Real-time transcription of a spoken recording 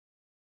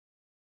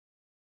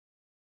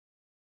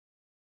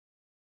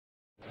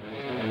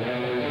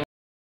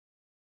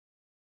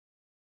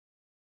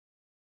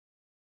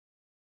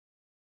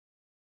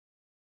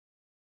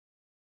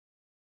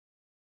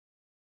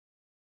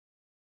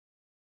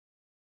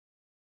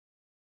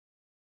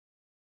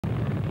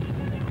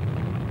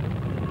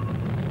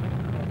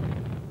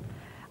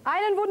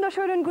Einen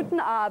wunderschönen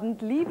guten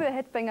Abend, liebe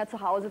Headbanger zu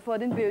Hause vor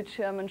den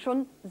Bildschirmen.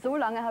 Schon so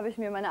lange habe ich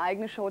mir meine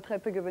eigene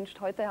Showtreppe gewünscht.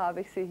 Heute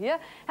habe ich sie hier.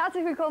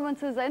 Herzlich willkommen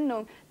zur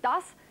Sendung.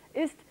 Das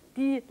ist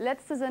die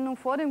letzte Sendung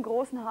vor dem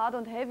großen Hard-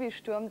 und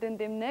Heavy-Sturm, denn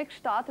demnächst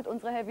startet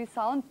unsere Heavy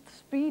Sound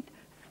Speed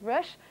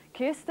Thrash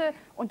Kiste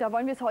und da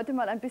wollen wir es heute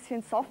mal ein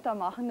bisschen softer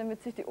machen,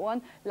 damit sich die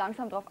Ohren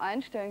langsam darauf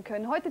einstellen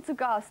können. Heute zu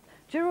Gast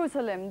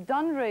Jerusalem,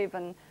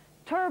 Dunraven,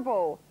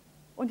 Turbo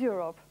und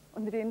Europe.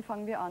 Und mit denen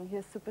fangen wir an. Hier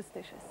ist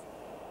Superstitious.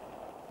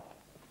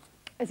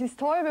 Es ist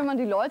toll, wenn man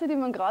die Leute, die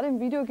man gerade im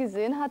Video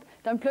gesehen hat,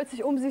 dann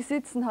plötzlich um sich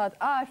sitzen hat.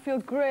 I feel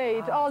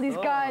great, all these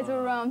guys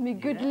around me,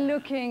 good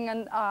looking,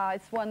 and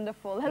it's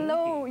wonderful.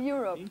 Hello,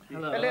 Europe.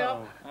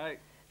 Hello. Hi.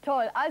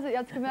 Toll, also ihr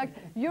habt gemerkt,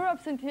 Europe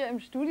sind hier im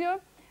Studio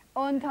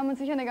und haben uns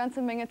sicher eine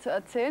ganze Menge zu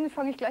erzählen.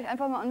 Fange ich gleich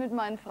einfach mal an mit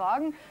meinen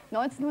Fragen.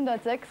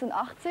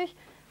 1986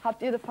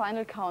 habt ihr The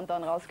Final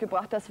Countdown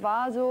rausgebracht. Das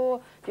war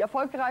so die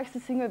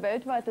erfolgreichste Single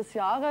weltweit des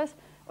Jahres.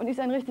 Und ist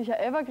ein richtiger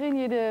Evergreen,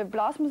 jede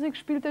Blasmusik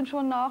spielt den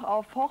schon nach,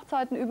 auf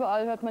Hochzeiten,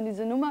 überall hört man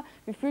diese Nummer.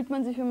 Wie fühlt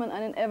man sich, wenn man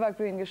einen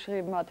Evergreen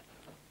geschrieben hat?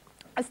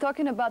 I was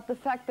talking about the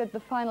fact that The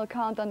Final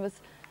Countdown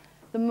was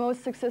the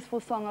most successful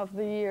song of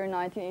the year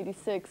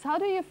 1986. How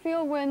do you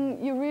feel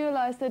when you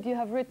realize that you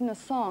have written a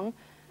song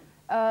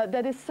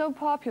that is so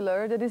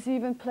popular, that is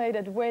even played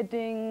at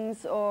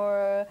weddings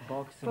or...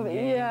 Boxing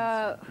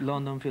games,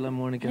 London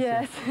Philharmonic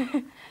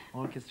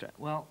Orchestra.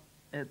 Well,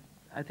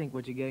 I think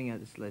what you're getting at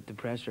is like the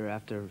pressure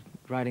after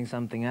writing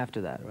something after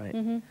that, right?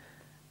 Mm-hmm.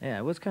 Yeah,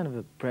 it was kind of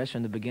a pressure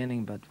in the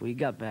beginning, but we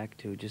got back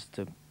to just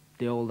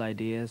the old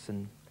ideas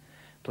and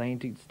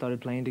started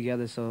playing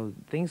together. So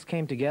things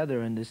came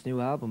together in this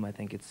new album. I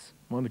think it's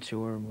more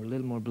mature, a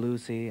little more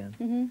bluesy,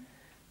 and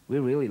we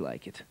really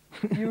like it.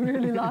 You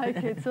really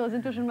like it. So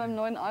sind wir schon beim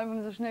neuen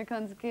Album, so schnell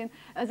kann es gehen.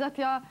 Er sagt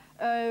ja,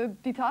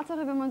 die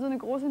Tatsache, wenn man so eine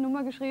große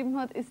Nummer geschrieben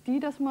hat, ist die,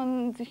 dass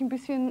man sich ein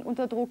bisschen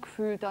unter Druck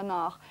fühlt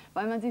danach.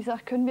 Weil man sich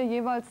sagt, können wir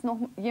jemals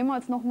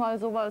noch mal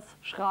sowas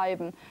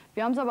schreiben.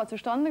 Wir haben es aber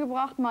zustande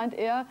gebracht, meint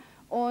er,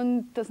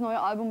 und das neue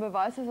Album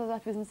beweist es. Er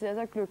sagt, wir sind sehr,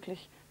 sehr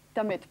glücklich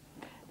damit.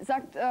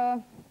 Sagt,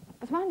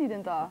 was machen die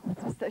denn da?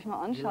 Das müsst ihr euch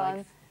mal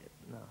anschauen.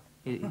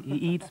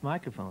 He eats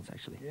microphones,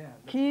 actually. Yeah,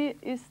 He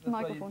is the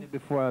microphone.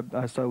 Before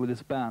I started with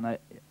this band, I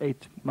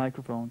ate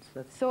microphones.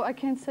 So I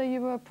can say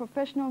you were a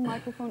professional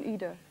microphone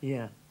eater.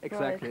 Yeah,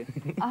 exactly.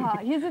 Right. Aha,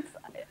 hier sitzt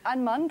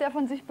ein Mann, der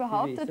von sich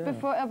behauptet,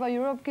 bevor er bei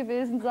Europe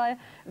gewesen sei,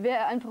 wäre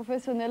er ein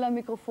professioneller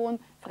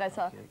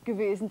Mikrofonfresser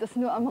gewesen. Das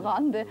nur am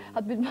Rande,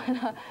 hat mit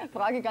meiner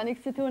Frage gar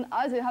nichts zu tun.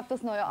 Also ihr habt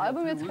das neue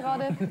Album jetzt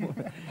gerade.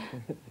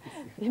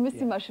 Ich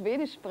müsste mal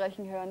Schwedisch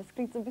sprechen hören, das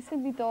klingt so ein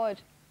bisschen wie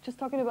Deutsch. Just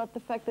talking about the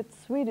fact that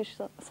Swedish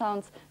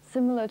sounds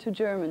similar to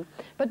German.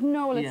 But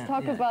no, let's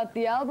talk about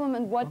the album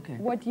and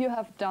what you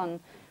have done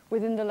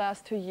within the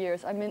last 2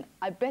 years. I mean,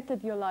 I bet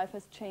that your life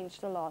has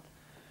changed a lot.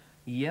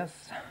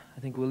 Yes,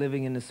 I think we're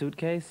living in a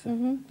suitcase.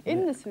 In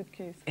the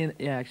suitcase?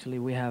 Yeah, actually,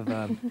 we have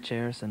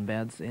chairs and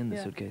beds in the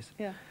suitcase.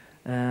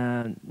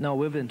 Yeah. No,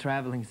 we've been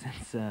traveling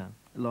since a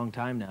long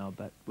time now,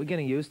 but we're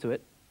getting used to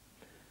it.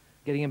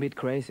 Getting a bit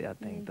crazy, I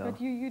think, though. But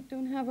you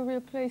don't have a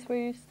real place where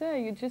you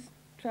stay. You just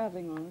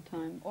traveling all the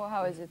time, or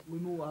how is it? We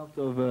moved out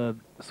of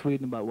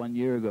Sweden about 1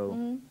 year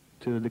ago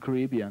to the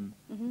Caribbean,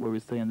 where we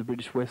stay in the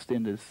British West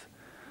Indies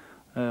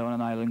on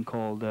an island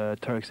called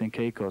Turks and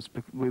Caicos.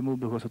 We moved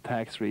because of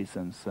tax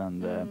reasons,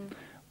 and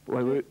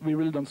well, we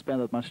really don't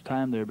spend that much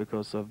time there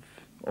because of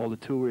all the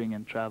touring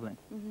and traveling.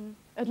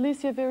 At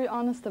least you're very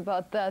honest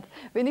about that.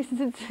 Wenigstens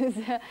sind Sie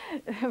sehr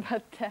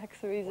about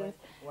tax reasons.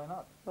 Why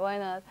not? Why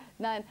not?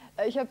 Nein,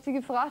 ich habe Sie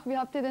gefragt, wie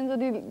habt ihr denn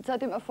so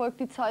seit dem Erfolg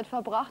die Zeit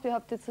verbracht? Ihr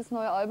habt jetzt das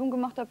neue Album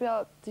gemacht, habt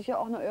ja sicher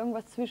auch noch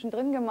irgendwas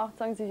zwischendrin gemacht.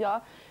 Sagen Sie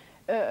ja.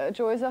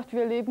 Joey sagt,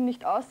 wir leben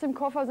nicht aus dem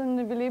Koffer,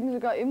 sondern wir leben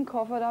sogar im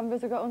Koffer. Da haben wir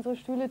sogar unsere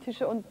Stühle,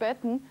 Tische und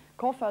Betten.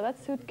 Koffer,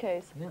 that's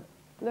suitcase. Yeah.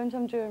 Learn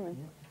some German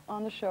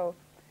on the show.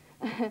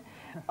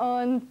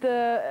 Und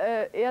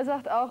er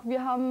sagt auch,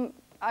 wir haben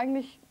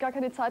eigentlich gar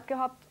keine Zeit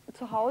gehabt,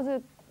 zu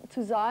Hause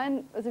zu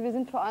sein. Also wir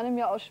sind vor einem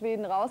Jahr aus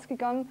Schweden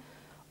rausgegangen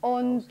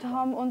und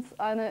haben uns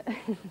eine...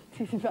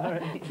 Sie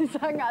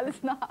sagen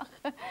alles nach.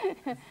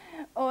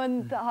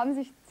 Und haben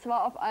sich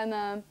zwar auf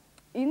einer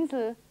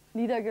Insel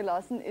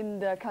niedergelassen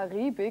in der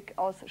Karibik,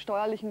 aus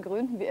steuerlichen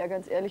Gründen, wie er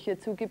ganz ehrlich hier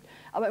zugibt.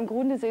 Aber im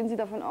Grunde sehen Sie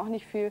davon auch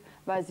nicht viel,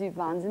 weil Sie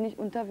wahnsinnig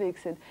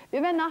unterwegs sind.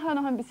 Wir werden nachher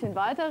noch ein bisschen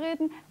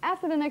weiterreden.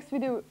 After the next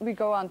video we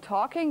go on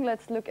talking.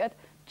 Let's look at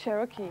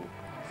Cherokee.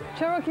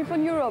 Cherokee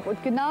von Europe.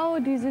 Und genau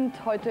die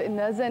sind heute in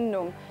der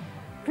Sendung.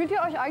 Fühlt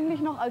ihr euch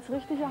eigentlich noch als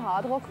richtige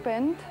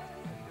Hardrock-Band?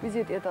 Wie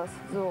seht ihr das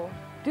so?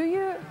 Do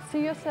you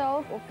see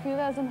yourself or feel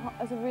as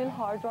a real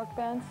hard rock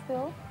band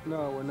still?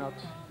 No, we're not.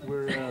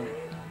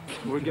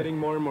 We're getting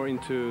more and more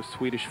into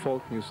Swedish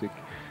folk music.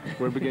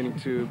 We're beginning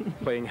to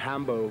playing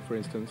hambo, for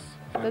instance,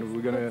 and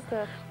we're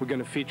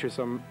gonna feature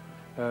some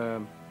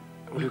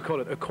what do you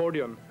call it,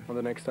 accordion on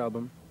the next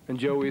album. And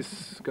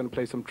Joey's gonna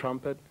play some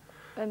trumpet,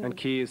 and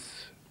Key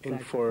is in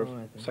for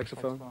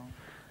saxophone.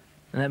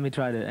 Let me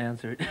try to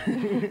answer it.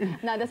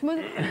 Nein, das muss...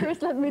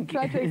 First let me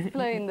try to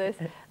explain this.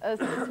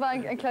 Das war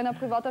ein kleiner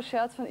privater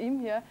Scherz von ihm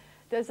hier.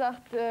 der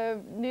sagt,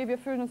 nee, wir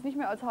fühlen uns nicht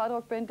mehr als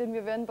Hardrock-Band, denn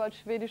wir werden bald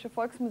schwedische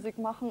Volksmusik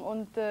machen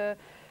und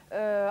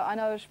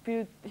einer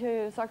spielt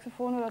hier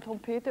Saxophon oder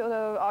Trompete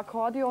oder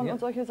Akkordeon und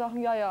solche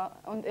Sachen, ja,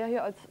 und er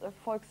hier als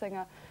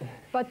Volkssänger.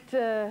 But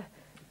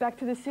back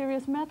to the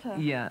serious matter.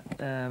 Yeah,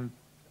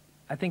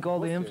 I think all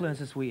the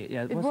influences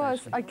it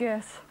was actually. I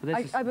guess.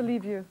 I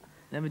believe you.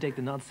 Let me take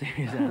the not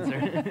serious answer.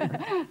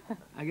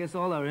 I guess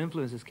all our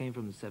influences came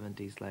from the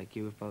 70s, like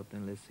UFO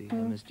and Lizzy,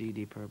 MSG,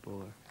 Deep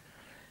Purple.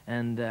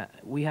 And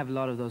we have a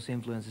lot of those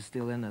influences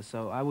still in us,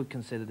 so I would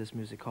consider this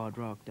music hard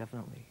rock,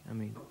 definitely. I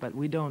mean, but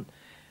we don't,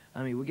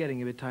 I mean, we're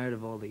getting a bit tired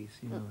of all these,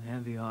 you know,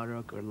 heavy hard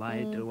rock or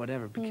light or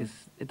whatever,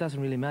 because it doesn't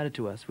really matter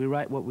to us. We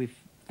write what we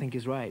think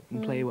is right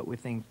and play what we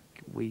think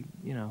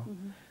you know,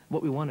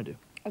 what we want to do.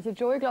 Also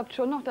Joey glaubt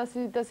schon noch, dass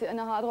sie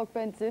eine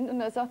Hardrock-Band sind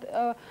und er sagt,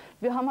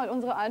 wir haben halt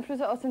unsere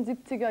Einflüsse aus den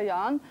 70er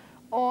Jahren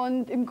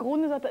und im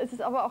Grunde sagt er, ist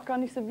es aber auch gar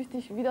nicht so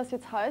wichtig, wie das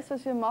jetzt heißt,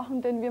 was wir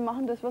machen, denn wir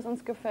machen das, was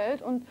uns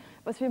gefällt und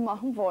was wir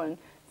machen wollen.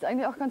 Das ist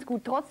eigentlich auch ganz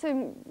gut.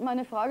 Trotzdem,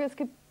 meine Frage, es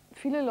gibt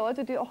viele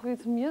Leute, die auch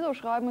jetzt mir so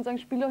schreiben und sagen,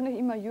 spiel doch nicht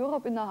immer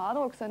Europe in der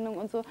Hardrock-Sendung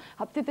und so.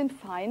 Habt ihr denn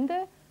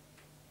Feinde?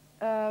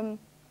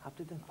 Habt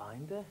ihr denn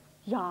Feinde?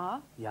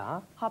 Ja.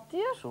 Ja. Habt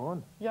ihr?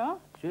 Schon. Ja.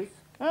 Tschüss.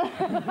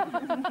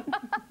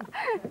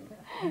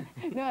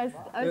 No, I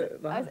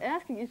was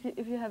asking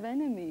if you have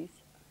enemies.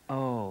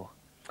 Oh.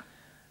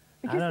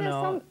 Because I don't there's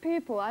know. some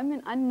people, I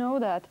mean, I know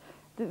that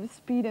the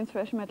speed and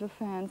thrash metal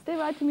fans, they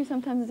write to me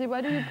sometimes and say,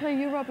 why do you play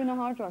Europe in a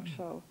hard rock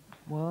show?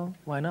 Well,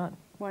 why not?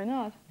 Why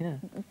not? Yeah.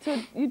 So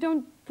you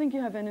don't think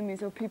you have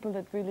enemies or people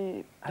that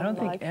really I don't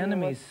think like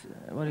enemies.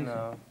 What do you think?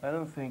 No, I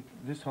don't think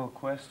this whole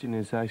question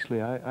is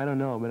actually, I don't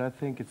know, but I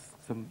think it's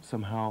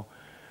somehow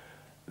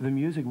the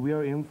music we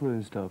are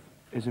influenced of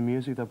is a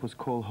music that was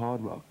called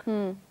hard rock.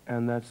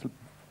 And that's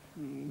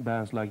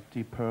bands like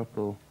Deep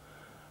Purple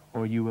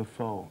or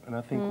UFO. And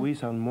I think we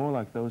sound more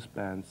like those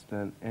bands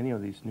than any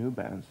of these new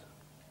bands.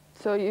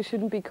 So you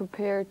shouldn't be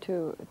compared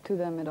to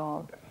them at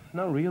all?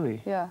 Not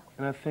really. Yeah.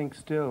 And I think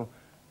still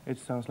it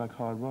sounds like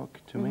hard rock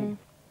to me.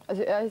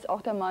 Also er ist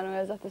auch der Meinung,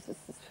 er sagt,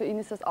 für ihn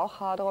ist das auch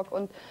Hardrock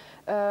und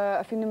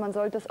er findet, man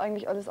sollte das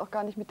eigentlich alles auch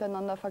gar nicht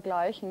miteinander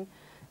vergleichen,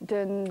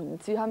 denn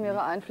sie haben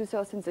ihre Einflüsse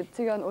aus den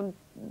 70ern und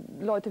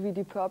Leute wie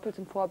die Purple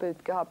zum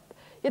Vorbild gehabt.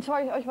 Jetzt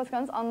frage ich euch was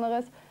ganz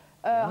anderes.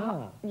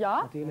 Ja?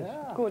 Natürlich.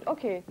 Gut,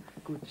 okay.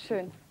 Gut.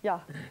 Schön,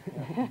 ja.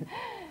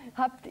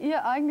 Habt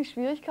ihr eigentlich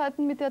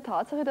Schwierigkeiten mit der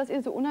Tatsache, dass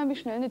ihr so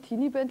unheimlich schnell eine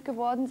Teenie-Band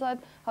geworden seid?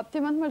 Habt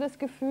ihr manchmal das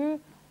Gefühl,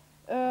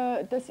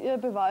 dass ihr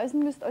beweisen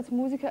müsst, als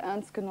Musiker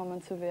ernst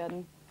genommen zu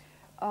werden?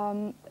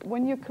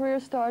 When your career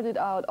started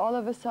out, all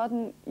of a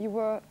sudden you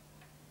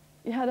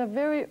had a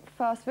very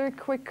fast, very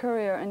quick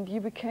career and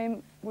you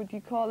became what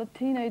you call a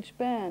teenage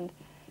band.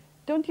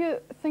 Don't you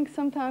think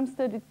sometimes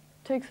that it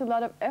takes a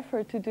lot of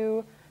effort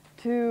to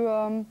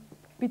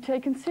be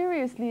taken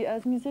seriously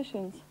as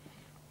musicians?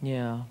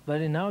 Yeah,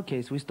 but in our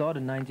case, we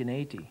started in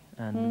 1980,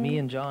 and me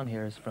and John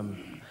here is from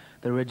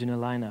the original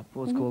lineup. It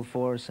was called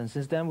Force, and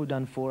since then we've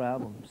done 4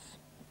 albums.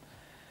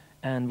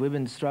 And we've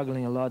been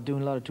struggling a lot,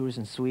 doing a lot of tours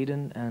in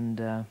Sweden, and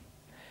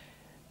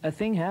a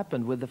thing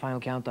happened with the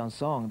Final Countdown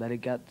song that it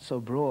got so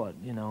broad,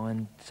 you know,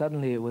 and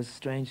suddenly it was a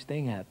strange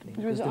thing happening.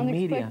 It was because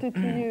unexpected the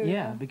media, to you.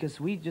 yeah, because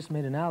we just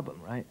made an album,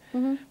 right?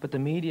 But the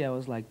media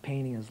was like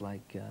painting us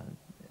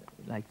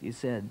like you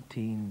said,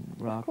 teen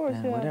rock Of course,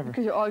 band, yeah, whatever.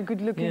 because you're all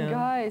good-looking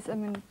guys. I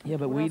mean, Yeah,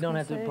 but what we else don't can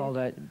have to I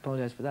say?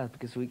 apologize for that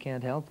because we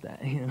can't help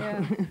that, you know.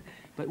 Yeah.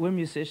 But we're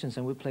musicians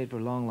and we played for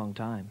a long, long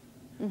time.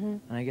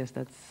 And I guess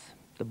that's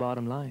the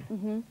bottom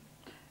line.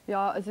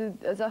 Ja, also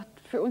er sagt,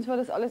 für uns war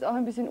das alles auch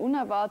ein bisschen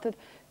unerwartet.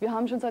 Wir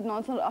haben schon seit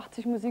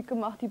 1980 Musik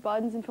gemacht, die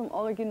beiden sind vom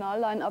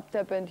Original-Line-Up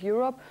der Band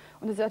Europe.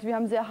 Und er sagt, wir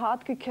haben sehr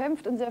hart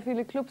gekämpft und sehr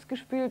viele Clubs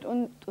gespielt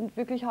und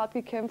wirklich hart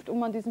gekämpft,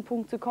 um an diesen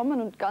Punkt zu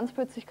kommen. Und ganz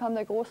plötzlich kam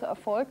der große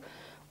Erfolg.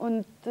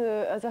 Und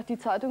er sagt, die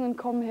Zeitungen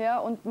kommen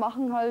her und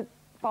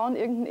bauen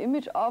irgendein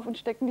Image auf und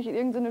stecken dich in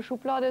irgendeine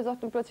Schublade. Er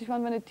sagt, und plötzlich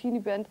waren wir eine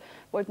Teenie-Band,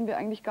 wollten wir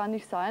eigentlich gar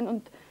nicht sein.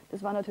 Und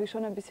das war natürlich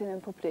schon ein bisschen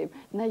ein Problem.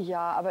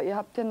 Naja, aber ihr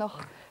habt ja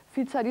noch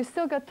viel Zeit. You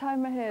still got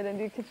time ahead and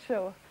you can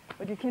show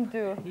what you can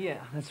do. Yeah,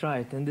 that's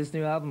right. And this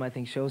new album, I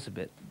think, shows a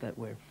bit that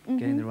we're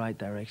getting the right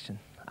direction.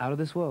 Out of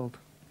this world.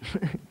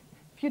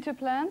 Future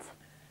plans?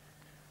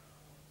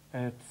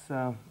 It's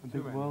a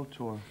big world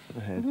tour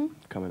ahead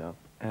coming up.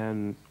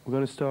 And we're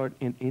going to start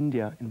in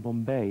India, in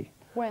Bombay.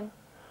 When?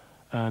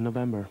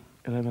 November,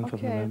 11th of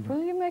Okay, November.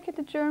 will you make it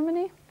to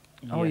Germany?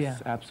 Oh,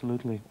 Yes, yeah.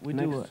 absolutely. We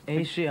do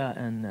Asia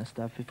and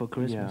stuff before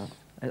Christmas.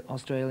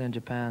 Australia and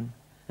Japan.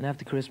 And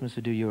after Christmas,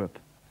 we do Europe.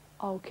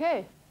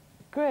 Okay,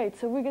 great.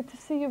 So we get to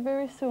see you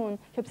very soon.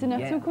 Ich habe Sie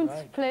nach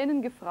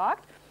Zukunftsplänen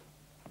gefragt.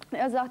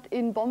 Er sagt,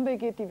 in Bombay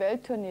geht die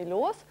Welttournee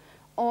los.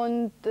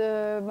 Und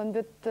man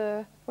wird,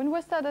 when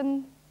was that?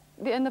 In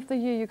the end of the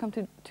year you come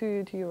to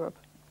Europe?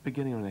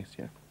 Beginning of next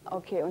year.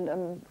 Okay, und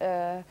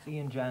See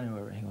you in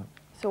January.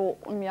 so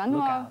im Look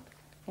Januar out.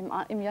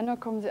 Im Januar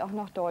kommen Sie auch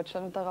nach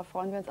Deutschland und darauf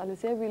freuen wir uns alle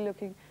sehr. We're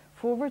looking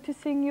forward to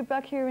seeing you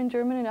back here in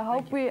Germany, and I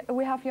hope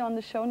we have you on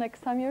the show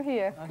next time you're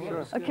here.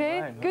 Sure.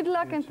 Okay, good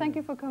luck and thank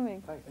you for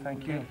coming.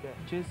 Thank you.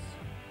 Cheers.